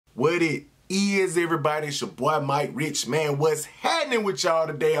What it is, everybody? It's your boy Mike Rich, man. What's happening with y'all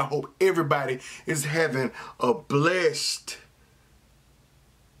today? I hope everybody is having a blessed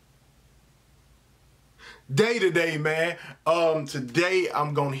day today, man. Today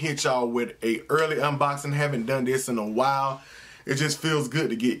I'm gonna hit y'all with a early unboxing. Haven't done this in a while. It just feels good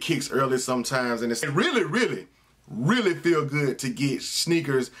to get kicks early sometimes, and it's really feel good to get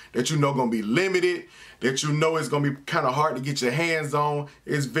sneakers that you know gonna be limited, that you know it's gonna be kind of hard to get your hands on.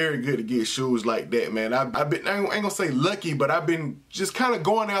 It's very good to get shoes like that, man. I ain't gonna say lucky, but I've been just kind of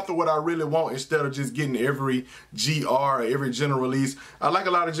going after what I really want instead of just getting every GR or every general release. I like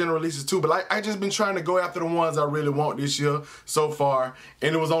a lot of general releases too, but I just been trying to go after the ones I really want this year so far,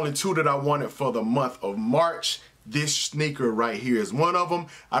 and it was only two that I wanted for the month of March. This sneaker right here is one of them.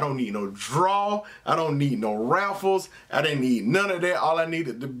 I don't need no draw. I don't need no Raffles. I didn't need none of that. All I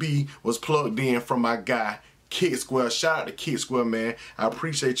needed to be was plugged in from my guy, KIXSQUARE. Shout out to KIXSQUARE, man. I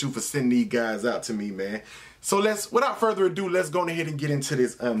appreciate you for sending these guys out to me, man. So without further ado, let's go ahead and get into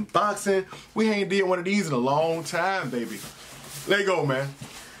this unboxing. We ain't did one of these in a long time, baby. Let go, man.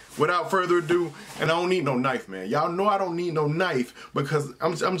 Without further ado, and I don't need no knife, man. Y'all know I don't need no knife because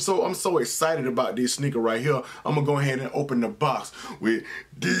I'm so excited about this sneaker right here. I'm gonna go ahead and open the box with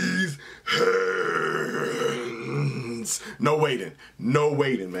these hands. No waiting,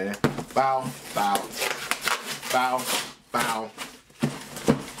 man. Bow, bow, bow, bow,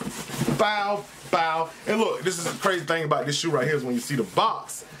 bow, bow. And look, this is the crazy thing about this shoe right here is when you see the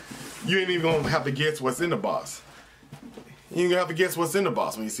box, you ain't even gonna have to guess what's in the box. You ain't gonna have to guess what's in the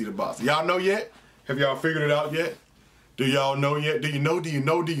box when you see the box. Y'all know yet? Have y'all figured it out yet? Do y'all know yet? Do you know? Do you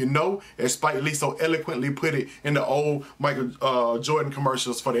know? Do you know? As Spike Lee so eloquently put it in the old Michael Jordan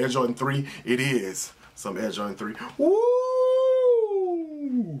commercials for the Air Jordan 3, it is some Air Jordan 3. Woo!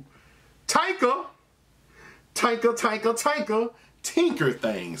 Tinker, tinker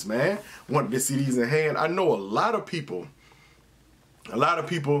things, man. Wanted to see these in hand. I know a lot of people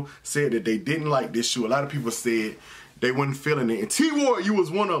said that they didn't like this shoe. A lot of people said they wasn't feeling it. And T-Ward, you was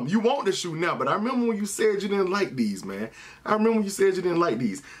one of them. You want the shoe now, but I remember when you said you didn't like these, man. I remember when you said you didn't like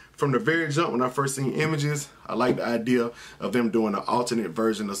these. From the very jump, when I first seen images, I liked the idea of them doing an alternate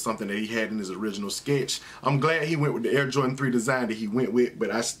version of something that he had in his original sketch. I'm glad he went with the Air Jordan 3 design that he went with,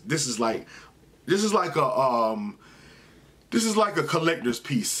 but this is like a collector's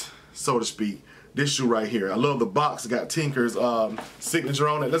piece, so to speak. This shoe right here. I love the box. It got Tinker's signature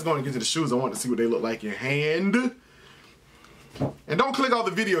on it. Let's go and get to the shoes. I want to see what they look like in hand. And don't click off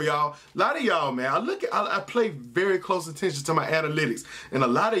the video, y'all. A lot of y'all, man, I pay very close attention to my analytics. And a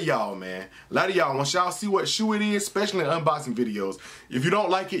lot of y'all, man, once y'all see what shoe it is, especially in unboxing videos, if you don't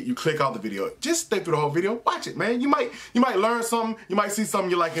like it, you click off the video. Just stay through the whole video. Watch it, man. You might learn something. You might see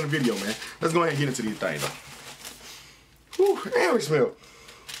something you like in the video, man. Let's go ahead and get into these things, though. Whew, and we smell.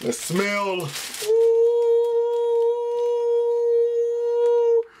 Let's smell.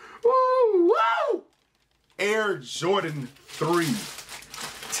 Air Jordan 3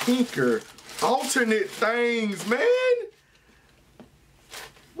 Tinker alternate things, man.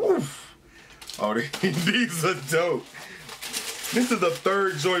 Woof. Oh, these are dope. This is the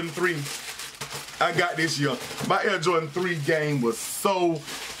third Jordan 3 I got this year. My Air Jordan 3 game was so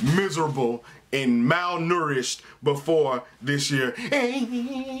miserable and malnourished before this year.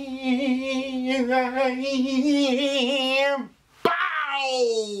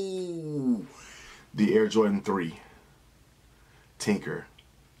 Bow! The Air Jordan 3 Tinker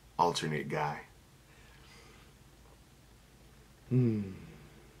alternate guy. Some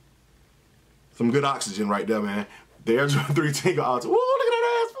good oxygen right there, man. The Air Jordan 3 Tinker alternate. Woo, look at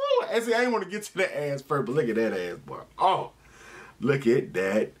that ass. Woo. I ain't want to get to that ass first, but look at that ass, boy. Oh, look at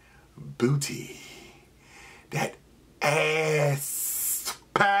that booty. That ass,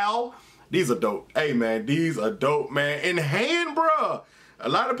 pal. These are dope. Hey, man, these are dope, man. In hand, bruh. A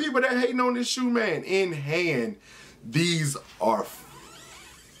lot of people that hating on this shoe, man, in hand, these are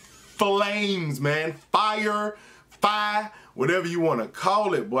flames, man. Fire, whatever you want to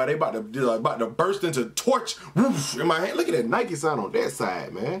call it, boy. They about to burst into torch whoosh, in my hand. Look at that Nike sign on that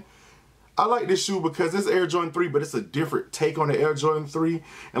side, man. I like this shoe because it's Air Jordan 3, but it's a different take on the Air Jordan 3.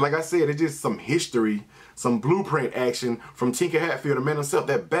 And like I said, it's just some history, some blueprint action from Tinker Hatfield, the man himself.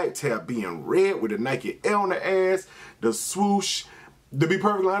 That back tab being red with the Nike L on the ass, the swoosh. To be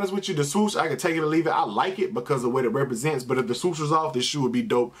perfectly honest with you, the swoosh, I can take it or leave it. I like it because of what it represents, but if the swoosh was off, this shoe would be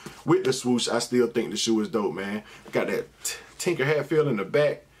dope. With the swoosh, I still think the shoe is dope, man. Got that Tinker Hatfield in the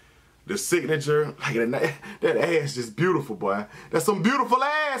back, the signature. Like that ass just beautiful, boy. That's some beautiful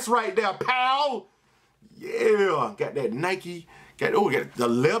ass right there, pal. Yeah, got that Nike. Got the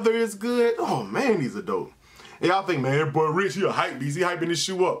leather is good. Oh man, these are dope. And y'all think, man, that boy Rich, he a hype beast. He hyping this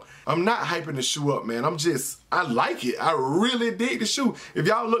shoe up. I'm not hyping the shoe up, man. I like it. I really dig the shoe. If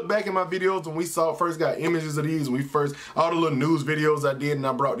y'all look back in my videos when we first got images of these, all the little news videos I did and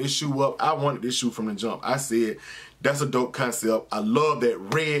I brought this shoe up, I wanted this shoe from the jump. I said, that's a dope concept. I love that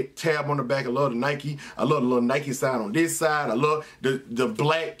red tab on the back. I love the Nike. I love the little Nike sign on this side. I love the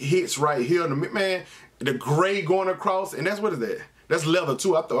black hits right here. Man, the gray going across. And what is that? That's leather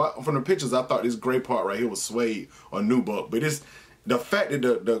too. I thought from the pictures, I thought this gray part right here was suede or nubuck. But it's the fact that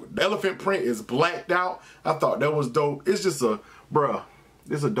the elephant print is blacked out. I thought that was dope. It's just bruh,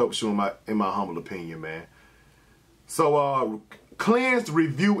 this is a dope shoe in my humble opinion, man. So cleansed,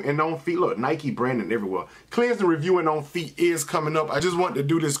 review, and on feet. Look, Nike branding everywhere. Cleansed and reviewing on feet is coming up. I just want to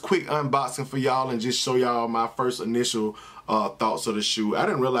do this quick unboxing for y'all and just show y'all my first initial thoughts of the shoe. I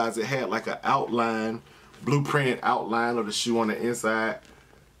didn't realize it had like an outline, blueprint outline of the shoe on the inside.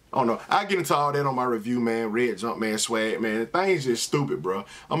 I don't know. I'll get into all that on my review, man. Red Jumpman swag, man. The thing's just stupid, bro.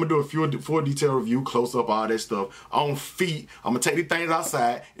 I'm going to do a full detail review, close up, all that stuff. On feet, I'm going to take these things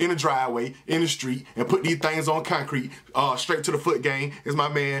outside, in the driveway, in the street, and put these things on concrete, straight to the foot game, as my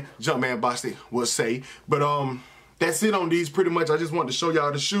man, Jumpman Bostick would say. But that's it on these pretty much. I just wanted to show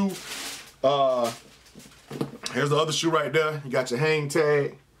y'all the shoe. Here's the other shoe right there. You got your hang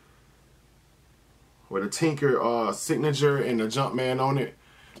tag with a Tinker signature and the Jumpman on it.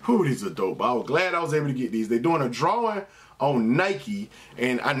 Whew, these are dope. I was glad I was able to get these. They're doing a drawing on Nike,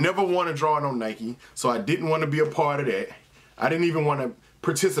 and I never won a drawing on Nike, so I didn't want to be a part of that. I didn't even want to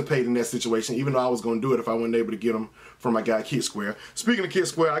participate in that situation, even though I was going to do it if I wasn't able to get them from my guy KIXSQUARE. Speaking of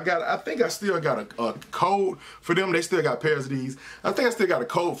KIXSQUARE, I think I still got a code for them. They still got pairs of these. I think I still got a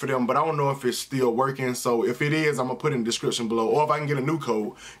code for them, but I don't know if it's still working. So if it is, I'm going to put it in the description below. Or if I can get a new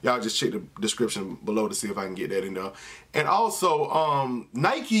code, y'all just check the description below to see if I can get that in there. And also,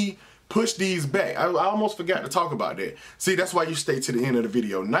 Nike pushed these back. I almost forgot to talk about that. See, that's why you stay to the end of the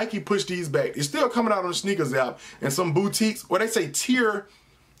video. Nike pushed these back. It's still coming out on the sneakers app and some boutiques, where they say tier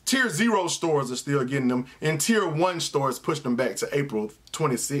 0 stores are still getting them, and tier 1 stores pushed them back to April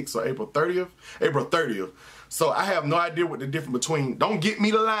 26th or April 30th. April 30th. So I have no idea what the difference between, don't get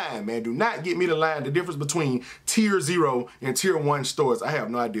me the line, man. Do not get me the line. The difference between tier 0 and tier 1 stores, I have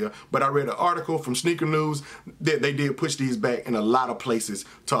no idea. But I read an article from Sneaker News that they did push these back in a lot of places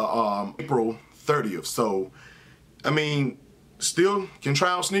to April 30th. So, I mean, still can try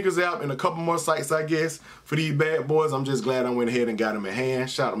on sneakers out in a couple more sites, I guess, for these bad boys. I'm just glad I went ahead and got them in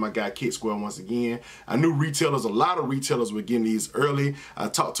hand. Shout out to my guy KIXSQUARE once again. I knew retailers, a lot of retailers were getting these early. I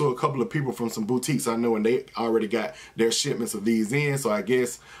talked to a couple of people from some boutiques I know, and they already got their shipments of these in. So I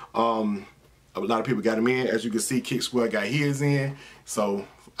guess a lot of people got them in. As you can see, KIXSQUARE got his in. So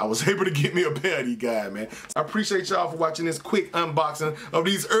I was able to get me a pair of these guys, man. I appreciate y'all for watching this quick unboxing of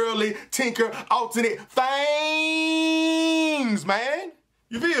these early Tinker alternate things, man.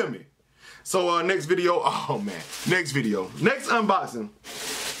 You feel me? So next video, oh man, next unboxing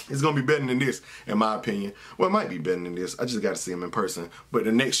is gonna be better than this, in my opinion. Well, it might be better than this. I just gotta see them in person. But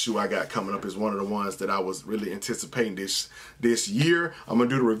the next shoe I got coming up is one of the ones that I was really anticipating this year. I'm gonna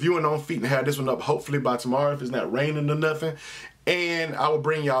do the reviewing on feet and have this one up hopefully by tomorrow if it's not raining or nothing. And I will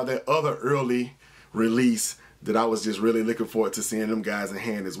bring y'all that other early release that I was just really looking forward to seeing them guys in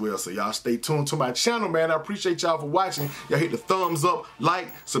hand as well. So y'all stay tuned to my channel, man. I appreciate y'all for watching. Y'all hit the thumbs up, like,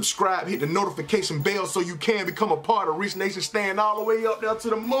 subscribe, hit the notification bell so you can become a part of Rich Nation, staying all the way up there to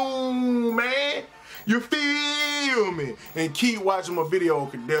the moon, man. You feel me? And keep watching my video,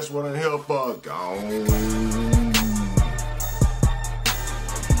 because that's what I'm here for. Gone.